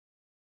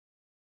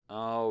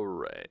All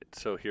right,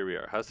 so here we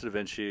are. House of Da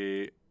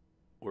Vinci.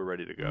 We're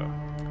ready to go.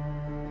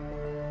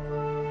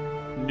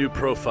 New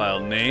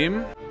profile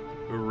name,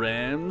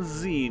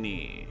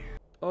 Ramsay.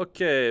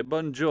 Okay,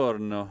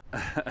 buongiorno.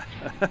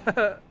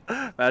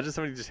 Imagine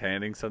somebody just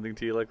handing something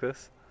to you like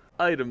this.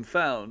 Item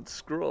found,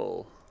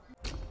 scroll.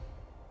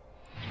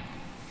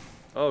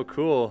 Oh,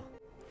 cool.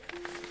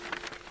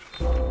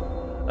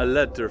 A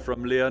letter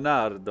from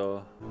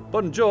Leonardo.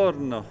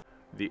 Buongiorno.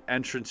 The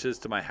entrances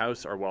to my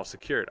house are well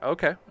secured.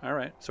 Okay, all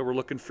right. So we're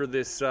looking for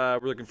this.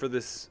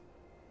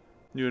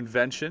 New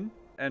invention.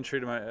 Entry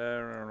to my.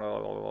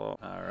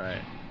 All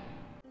right.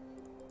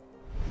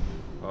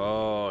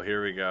 Oh,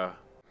 here we go.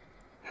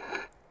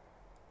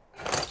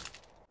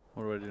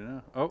 What do I do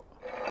now? Oh.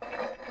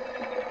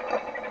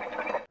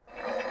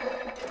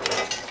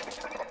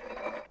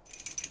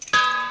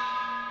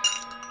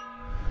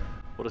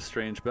 What a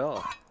strange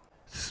bell.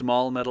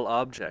 Small metal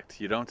object.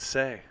 You don't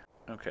say.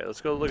 Okay, let's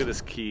go look at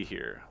this key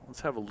here.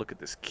 Let's have a look at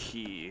this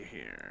key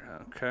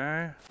here.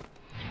 Okay.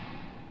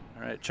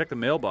 All right, check the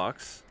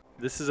mailbox.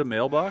 This is a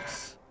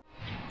mailbox?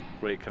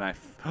 Wait, can I...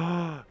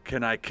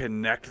 can I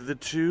connect the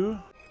two?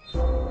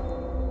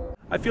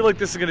 I feel like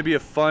this is going to be a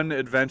fun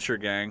adventure,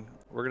 gang.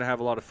 We're going to have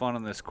a lot of fun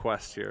on this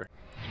quest here.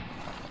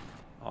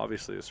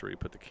 Obviously, this is where you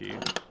put the key.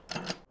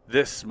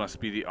 This must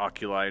be the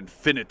Oculi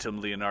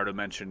Infinitum Leonardo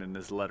mentioned in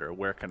his letter.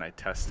 Where can I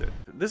test it?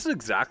 This is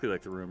exactly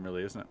like the room,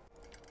 really, isn't it?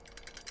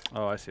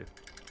 Oh, I see.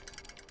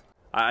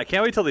 I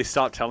can't wait till they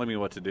stop telling me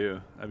what to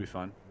do. That'd be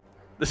fun.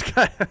 This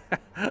guy... Look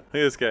at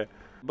this guy.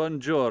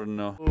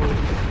 Buongiorno.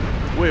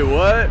 Wait,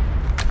 what?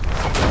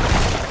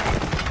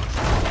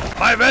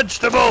 My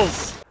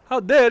vegetables! How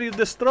dare you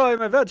destroy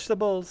my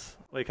vegetables?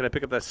 Wait, can I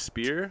pick up that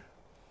spear? It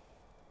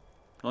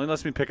only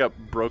lets me pick up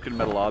broken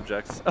metal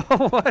objects.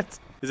 Oh, what?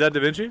 Is that Da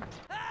Vinci?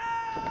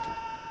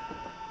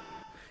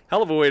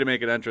 Hell of a way to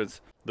make an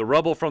entrance. The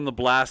rubble from the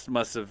blast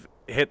must have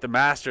hit the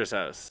master's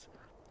house.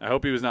 I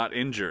hope he was not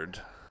injured.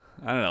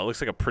 I don't know, it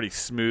looks like a pretty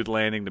smooth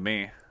landing to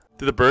me.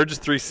 Did the bird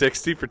just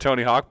 360 for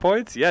Tony Hawk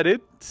points? Yeah,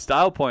 dude.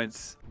 Style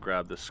points.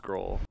 Grab the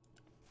scroll.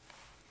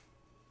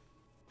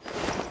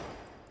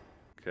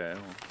 Okay,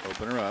 we'll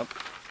open her up.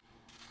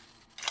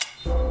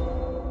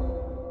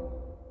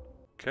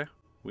 Okay,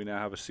 we now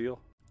have a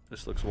seal.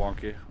 This looks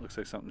wonky. Looks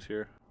like something's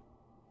here.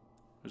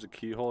 There's a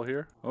keyhole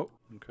here. Oh,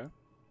 okay.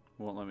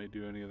 Won't let me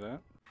do any of that.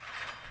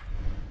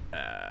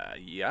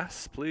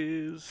 Yes,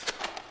 please.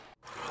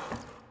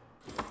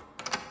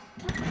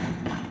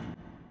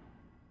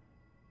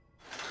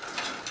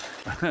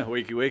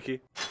 Wakey, wakey.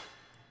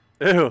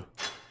 Ew.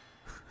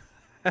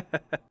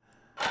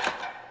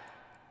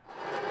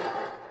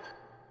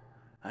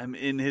 I'm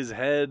in his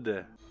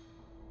head.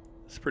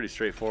 It's pretty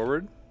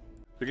straightforward.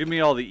 They're giving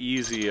me all the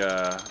easy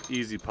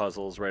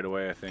puzzles right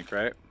away, I think,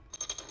 right?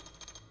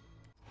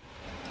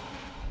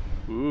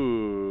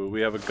 Ooh,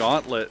 we have a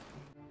gauntlet.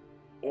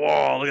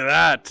 Whoa, look at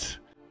that.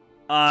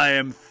 I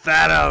am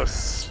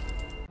Thanos.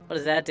 What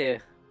does that do?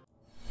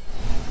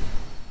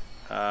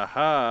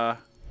 Aha.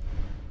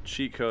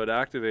 Cheat code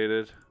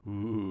activated.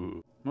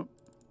 Ooh. Oh.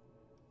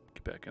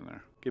 Get back in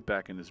there. Get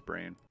back in his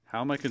brain. How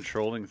am I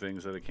controlling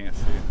things that I can't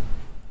see?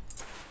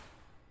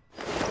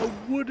 A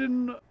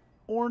wooden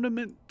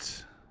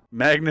ornament.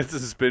 Magnets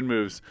and spin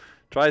moves.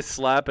 Try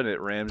slapping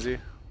it, Ramsay.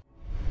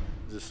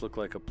 Does this look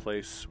like a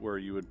place where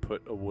you would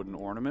put a wooden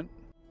ornament?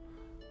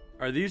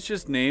 Are these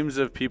just names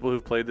of people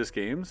who've played this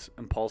games?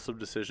 Impulsive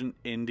Decision,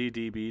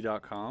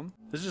 IndieDB.com.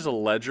 This is just a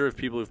ledger of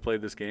people who've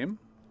played this game.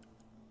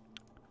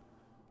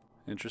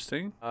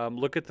 Interesting.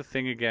 Look at the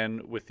thing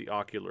again with the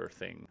ocular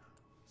thing.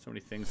 So many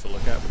things to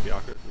look at with the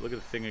ocular. Look at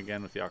the thing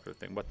again with the ocular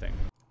thing. What thing?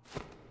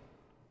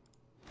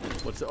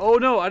 What's the, oh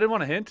no, I didn't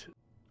want a hint.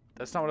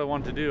 That's not what I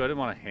wanted to do. I didn't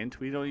want a hint.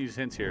 We don't use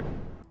hints here.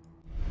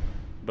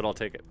 But I'll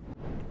take it.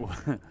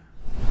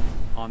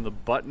 On the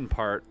button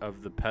part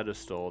of the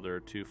pedestal, there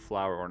are two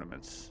flower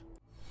ornaments.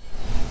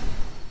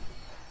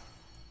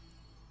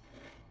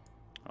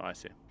 Oh, I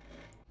see.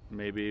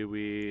 Maybe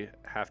we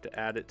have to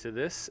add it to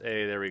this.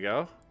 Hey, there we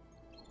go.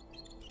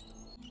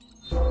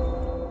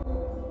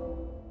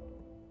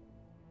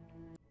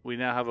 We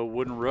now have a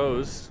wooden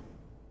rose.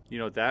 You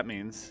know what that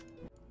means?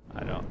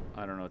 I don't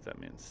know what that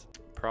means.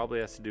 Probably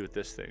has to do with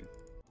this thing.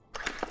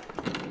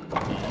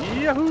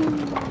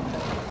 Yahoo!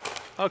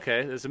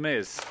 Okay, there's a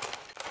maze.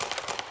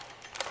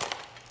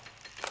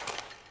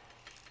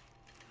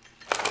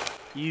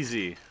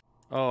 Easy.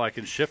 Oh, I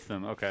can shift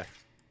them. Okay.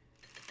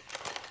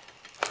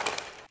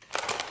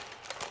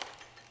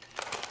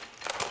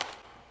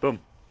 Boom.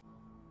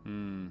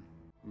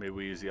 Maybe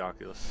we use the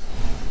Oculus.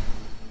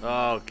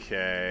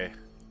 Okay.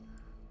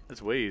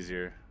 That's way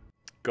easier.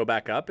 Go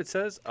back up, it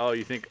says? Oh,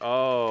 you think,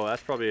 oh,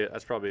 that's probably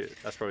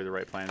the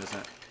right plan, isn't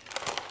it?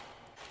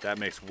 That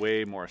makes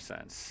way more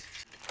sense.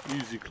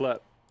 Easy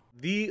clap.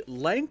 The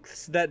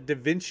lengths that Da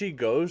Vinci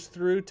goes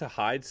through to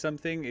hide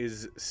something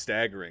is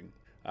staggering.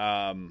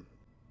 Unheard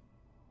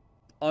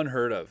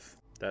of.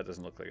 That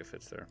doesn't look like it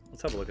fits there.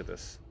 Let's have a look at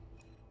this.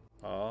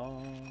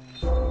 Oh.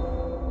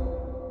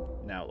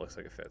 Now it looks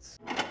like it fits.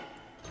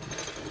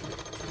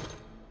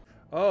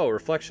 Oh,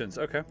 reflections.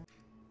 Okay.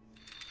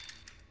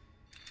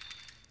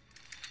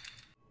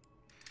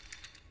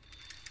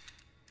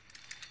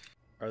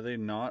 Are they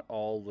not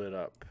all lit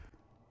up?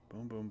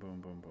 Boom, boom,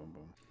 boom, boom, boom,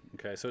 boom.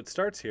 Okay, so it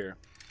starts here.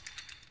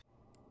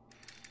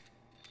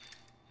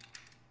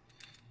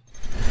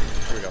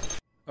 Here we go.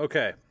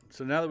 Okay,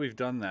 so now that we've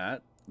done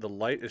that, the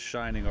light is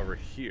shining over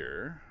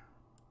here.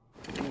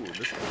 Ooh,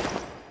 this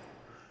book.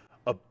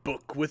 A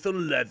book with a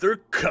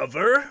leather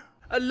cover?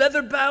 A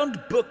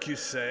leather-bound book, you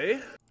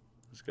say?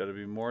 There's got to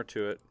be more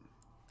to it.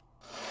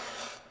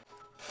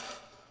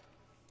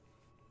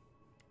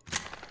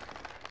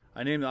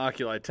 I named the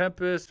Oculi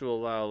Tempest. Will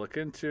allow a look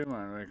into.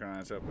 My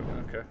eyes open.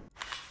 Okay.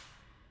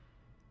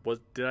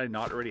 Did I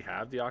not already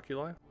have the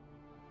Oculi?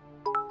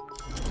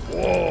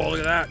 Whoa! Look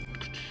at that.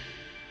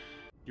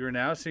 You are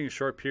now seeing a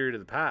short period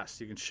of the past.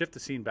 You can shift the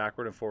scene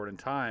backward and forward in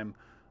time.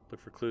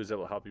 Look for clues that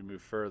will help you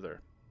move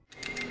further.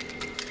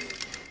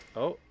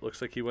 Oh,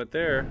 looks like he went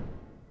there.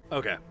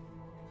 Okay.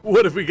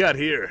 What have we got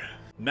here?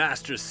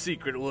 Master's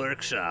Secret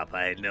Workshop.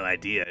 I had no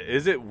idea.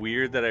 Is it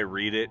weird that I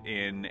read it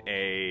in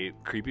a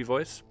creepy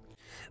voice?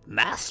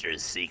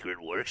 Master's Secret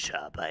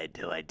Workshop. I had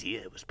no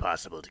idea it was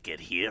possible to get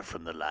here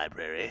from the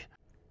library.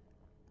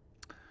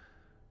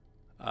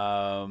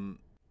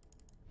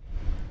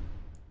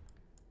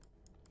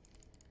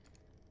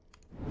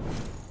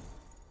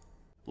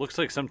 Looks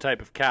like some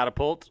type of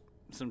catapult,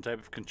 some type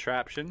of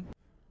contraption.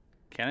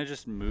 Can I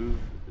just move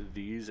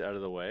these out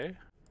of the way?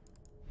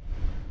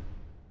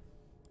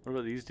 What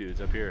about these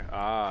dudes up here?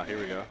 Ah, here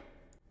we go.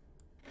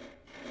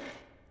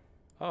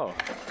 Oh.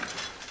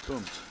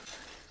 Boom.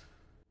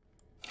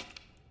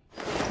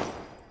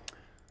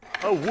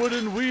 A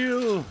wooden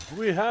wheel!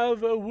 We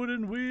have a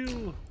wooden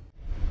wheel!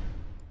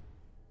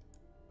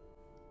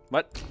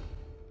 What?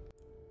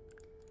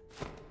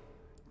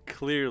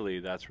 Clearly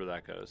that's where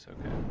that goes.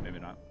 Okay, maybe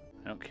not.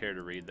 I don't care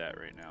to read that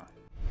right now.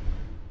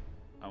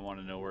 I want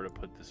to know where to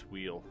put this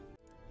wheel.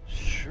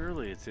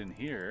 Surely it's in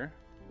here.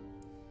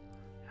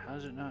 How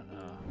is it not?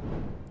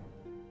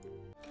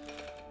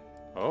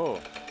 Oh.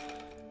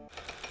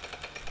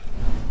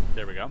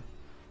 There we go.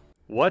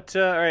 What?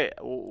 All right.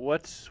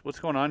 What's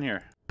going on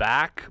here?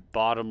 Back,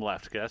 bottom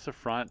left. Okay, that's the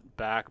front.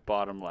 Back,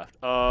 bottom left.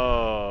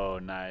 Oh,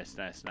 nice,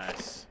 nice,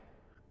 nice.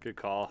 Good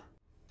call.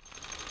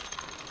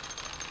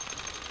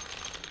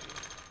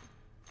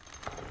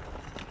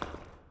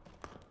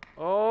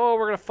 Oh,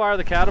 we're gonna fire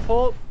the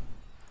catapult.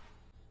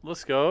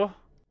 Let's go.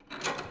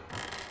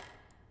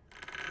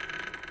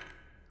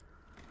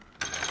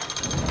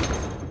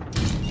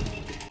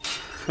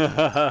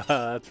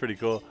 That's pretty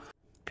cool.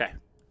 Okay.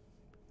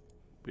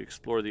 We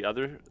explore the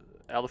other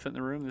elephant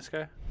in the room, this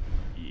guy.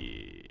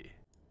 Yeah.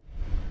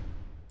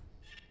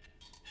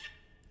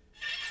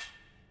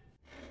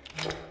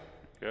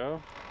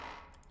 Go.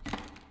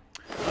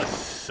 A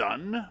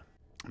sun?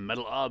 A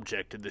metal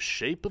object in the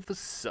shape of a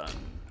sun.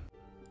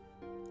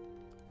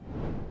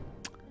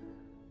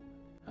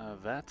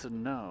 That's a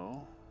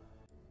no.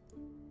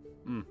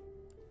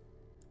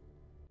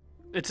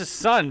 It's a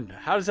sun.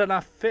 How does that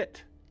not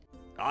fit?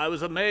 I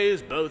was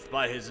amazed both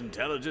by his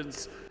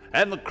intelligence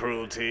and the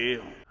cruelty,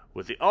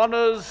 with the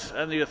honors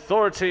and the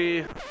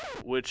authority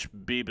which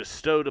be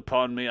bestowed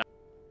upon me.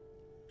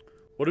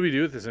 What do we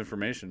do with this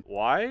information?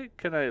 Why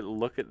can I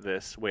look at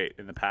this? Wait,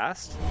 in the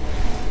past?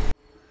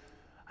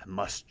 I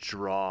must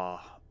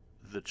draw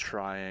the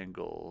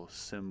triangle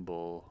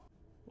symbol.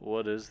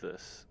 What is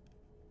this?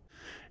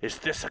 Is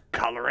this a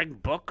coloring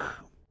book?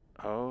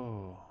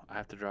 Oh, I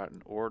have to draw it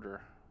in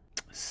order.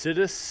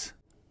 Sidus.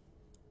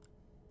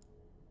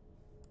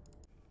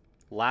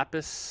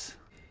 Lapis.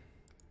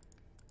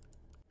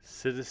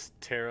 Sidus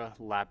terra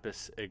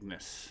lapis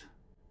ignis.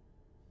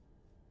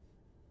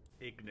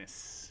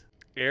 Ignis.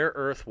 Air,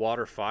 earth,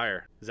 water,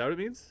 fire. Is that what it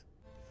means?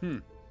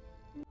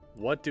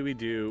 What do we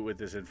do with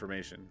this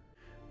information?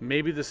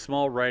 Maybe the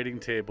small writing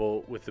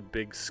table with the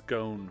big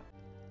scone.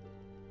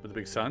 With the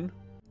big sun?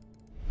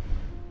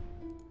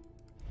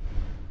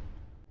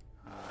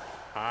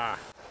 Aha.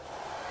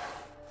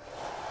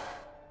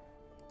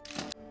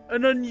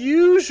 An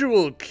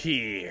unusual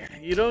key.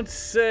 You don't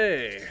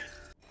say.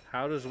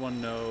 How does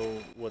one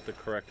know what the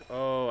correct...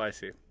 Oh, I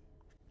see.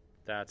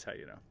 That's how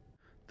you know.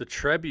 The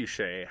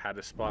trebuchet had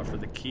a spot for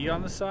the key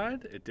on the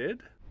side. It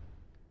did?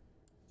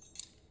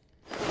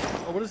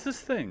 Oh, what is this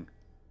thing?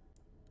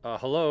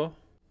 Hello?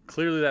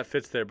 Clearly that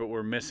fits there, but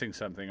we're missing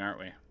something, aren't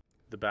we?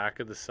 The back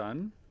of the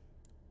sun?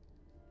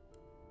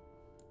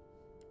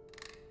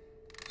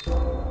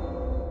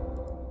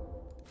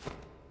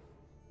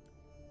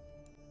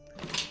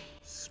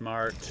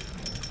 Smart.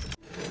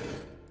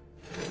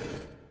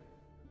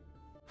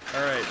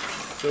 Alright,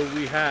 so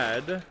we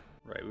had...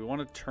 Right, we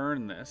want to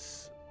turn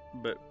this,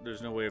 but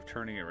there's no way of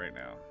turning it right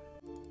now.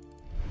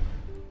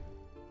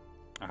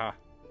 Aha.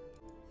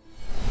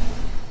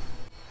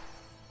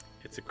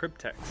 It's a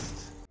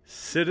cryptext.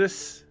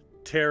 Sidus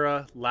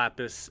terra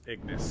lapis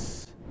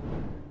ignis.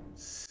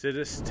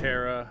 Sidus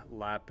terra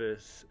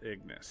lapis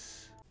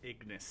ignis.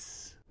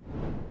 Ignis.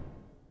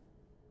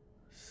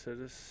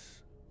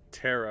 Sidus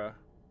terra...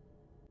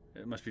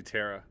 It must be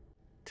Terra.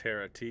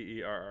 Terra,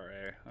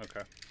 T-E-R-R-A.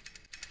 Okay.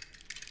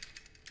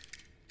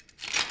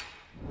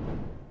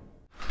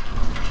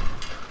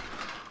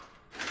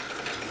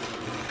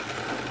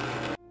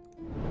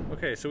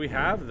 Okay, so we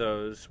have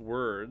those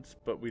words,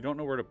 but we don't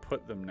know where to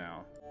put them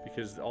now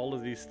because all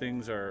of these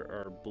things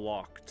are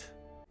blocked.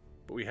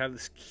 But we have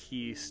this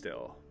key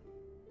still.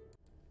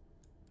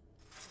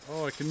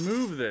 Oh, I can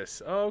move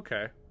this. Oh,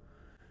 okay.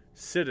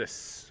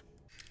 Sidus.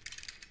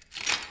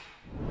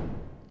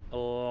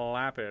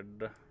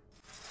 Lapid.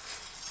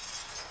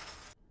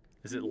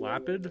 Is it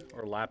lapid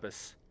or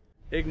lapis?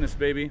 Ignis,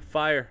 baby.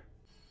 Fire.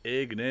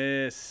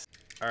 Ignis.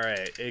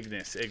 Alright,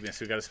 Ignis. Ignis.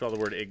 We gotta spell the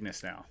word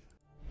Ignis now.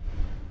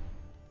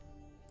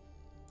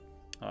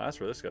 Oh, that's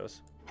where this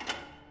goes.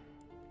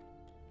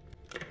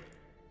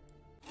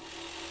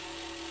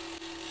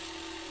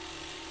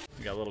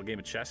 We got a little game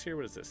of chess here.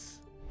 What is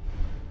this?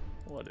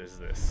 What is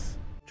this?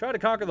 Try to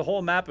conquer the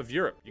whole map of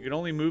Europe. You can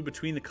only move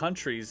between the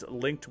countries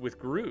linked with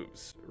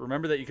grooves.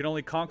 Remember that you can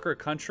only conquer a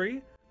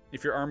country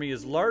if your army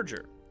is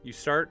larger. You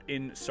start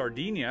in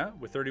Sardinia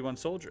with 31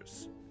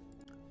 soldiers.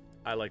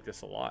 I like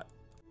this a lot.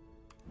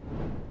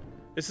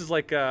 This is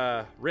like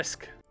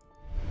Risk.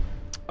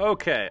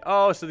 Okay.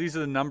 Oh, so these are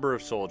the number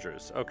of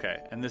soldiers. Okay.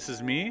 And this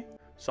is me.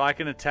 So I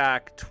can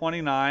attack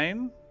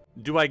 29.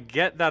 Do I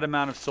get that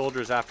amount of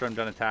soldiers after I'm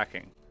done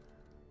attacking?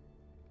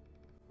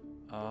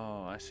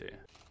 Oh, I see.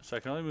 So I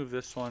can only move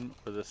this one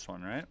or this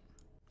one, right?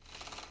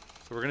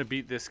 So we're going to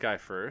beat this guy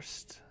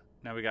first.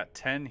 Now we got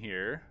 10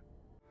 here.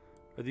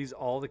 Are these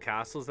all the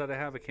castles that I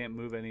have? I can't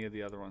move any of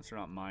the other ones. They're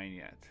not mine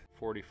yet.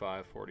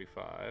 45,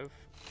 45.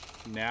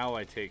 Now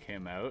I take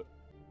him out.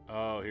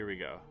 Oh, here we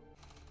go.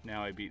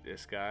 Now I beat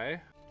this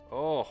guy.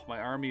 Oh, my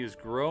army is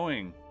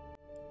growing.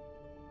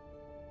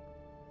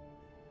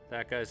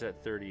 That guy's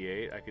at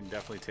 38. I can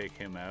definitely take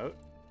him out.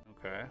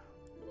 Okay.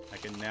 I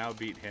can now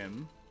beat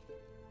him.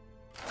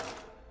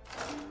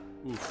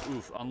 Oof,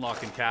 oof.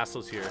 Unlocking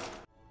castles here.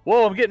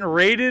 Whoa, I'm getting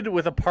raided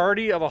with a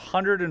party of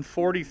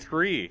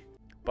 143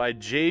 by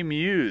J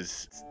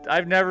Muse.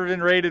 I've never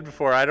been raided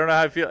before. I don't know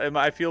how I feel.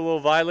 I feel a little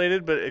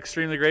violated, but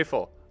extremely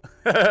grateful.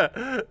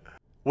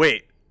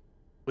 Wait.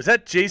 Was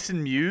that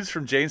Jason Mewes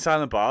from Jay and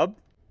Silent Bob?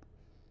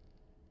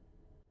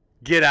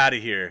 Get out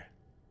of here.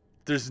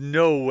 There's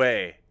no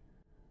way.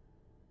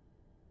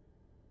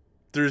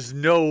 There's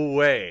no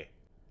way.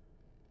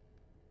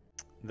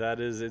 That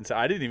is insane.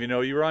 I didn't even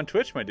know you were on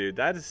Twitch, my dude.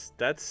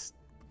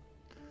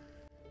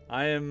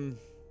 I'm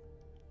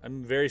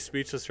very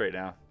speechless right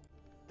now.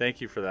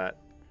 Thank you for that.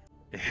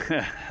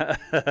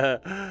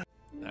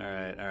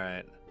 Alright,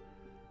 alright.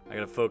 I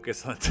gotta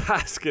focus on the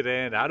task at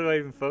hand. How do I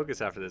even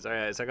focus after this?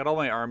 Alright, so I got all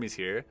my armies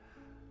here.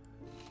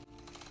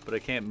 But I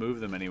can't move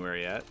them anywhere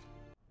yet.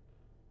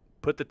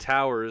 Put the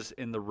towers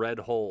in the red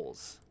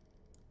holes.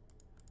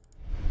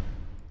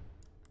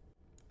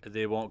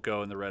 They won't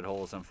go in the red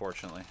holes,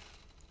 unfortunately.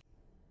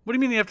 What do you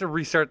mean you have to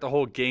restart the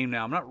whole game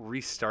now? I'm not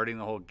restarting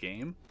the whole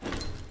game.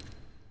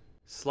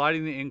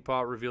 Sliding the ink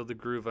pot revealed the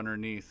groove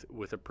underneath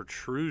with a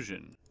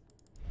protrusion.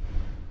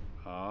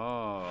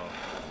 Oh.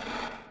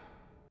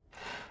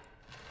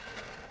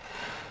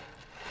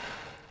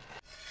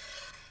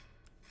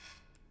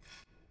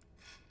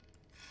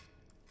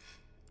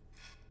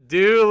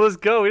 Dude, let's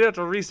go. We don't have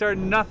to restart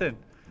nothing.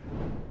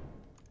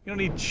 You don't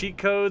need cheat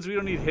codes. We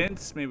don't need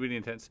hints. Maybe we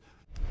need hints.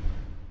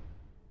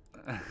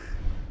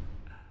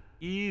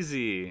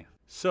 Easy.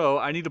 So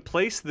I need to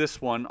place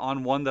this one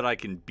on one that I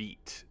can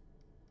beat.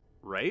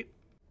 Right?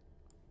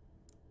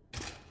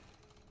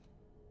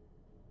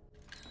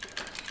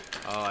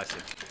 Oh, I see.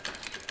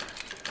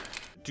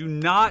 Do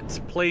not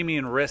play me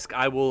in Risk.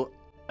 I will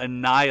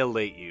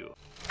annihilate you.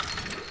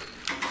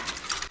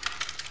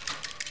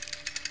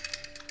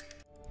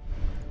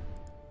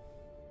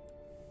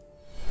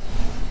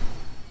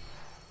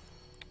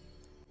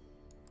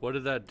 What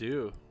did that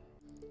do?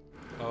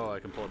 Oh, I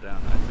can pull it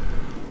down.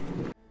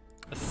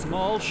 A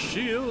small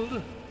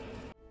shield.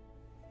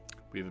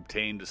 We've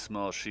obtained a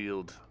small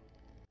shield.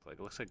 Like,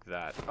 it looks like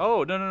that.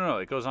 Oh, no, no, no.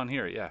 It goes on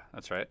here. Yeah,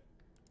 that's right.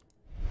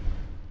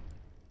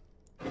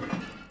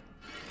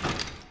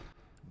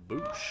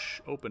 Boosh.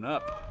 Open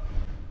up.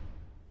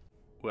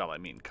 Well, I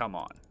mean, come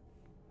on.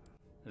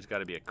 There's got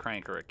to be a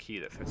crank or a key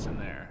that fits in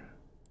there.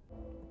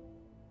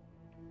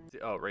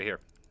 Oh, right here.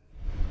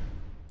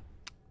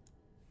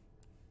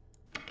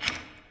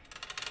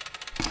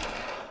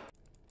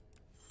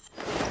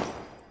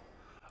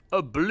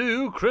 A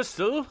blue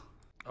crystal.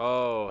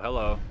 Oh,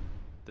 hello.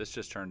 This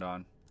just turned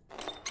on.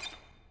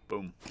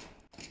 Boom.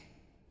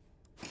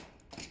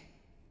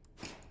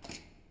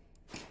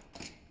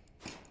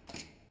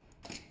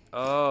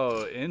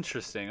 Oh,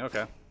 interesting.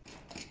 Okay.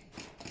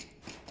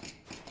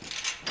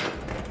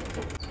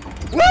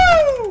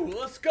 Woo!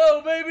 Let's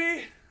go,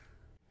 baby!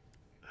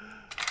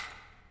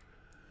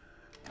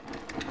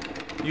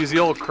 Use the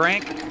old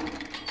crank.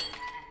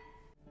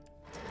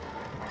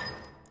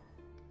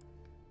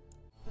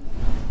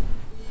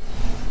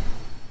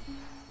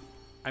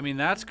 I mean,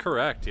 that's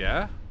correct,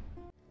 yeah?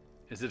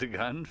 Is it a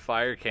gun?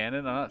 Fire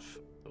cannon?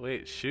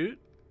 Wait, shoot?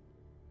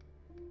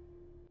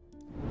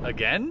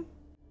 Again?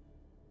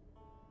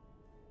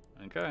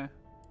 Okay.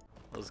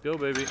 Let's go,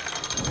 baby.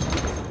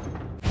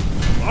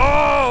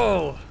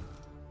 Oh!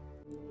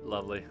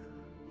 Lovely.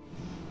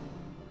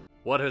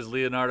 What has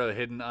Leonardo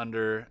hidden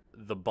under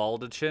the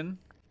baldachin?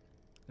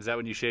 Is that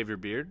when you shave your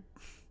beard?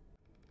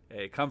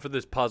 Hey, come for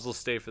this puzzle,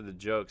 stay for the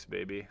jokes,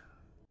 baby.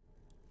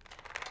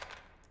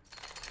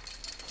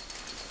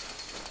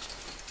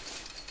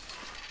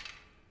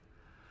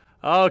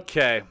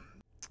 Okay.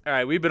 All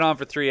right, we've been on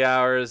for 3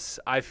 hours.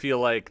 I feel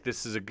like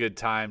this is a good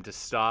time to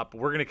stop.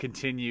 We're going to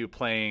continue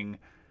playing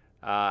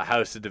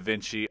House of Da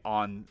Vinci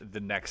on the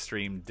next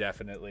stream,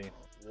 definitely.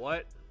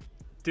 What?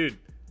 Dude,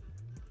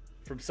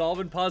 from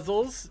solving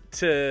puzzles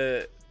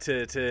to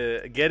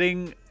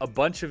getting a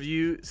bunch of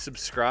you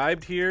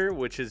subscribed here,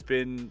 which has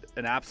been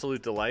an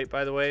absolute delight,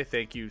 by the way.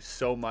 Thank you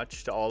so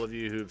much to all of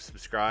you who've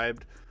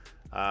subscribed.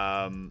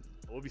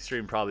 We'll be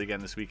streaming probably again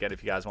this weekend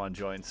if you guys want to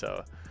join,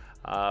 so...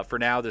 for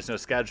now, there's no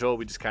schedule.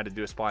 We just kind of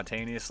do it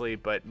spontaneously.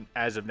 But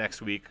as of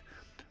next week,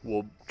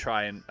 we'll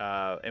try and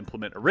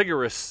implement a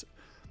rigorous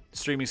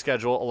streaming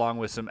schedule along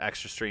with some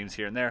extra streams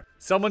here and there.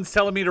 Someone's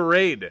telling me to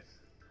raid.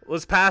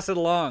 Let's pass it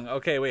along.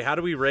 Okay, wait. How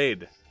do we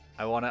raid?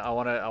 I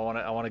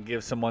wanna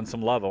give someone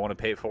some love. I want to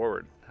pay it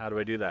forward. How do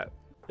I do that?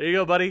 There you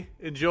go, buddy.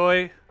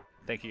 Enjoy.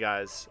 Thank you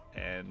guys,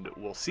 and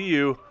we'll see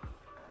you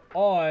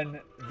on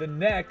the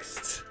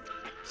next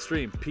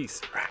stream.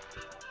 Peace.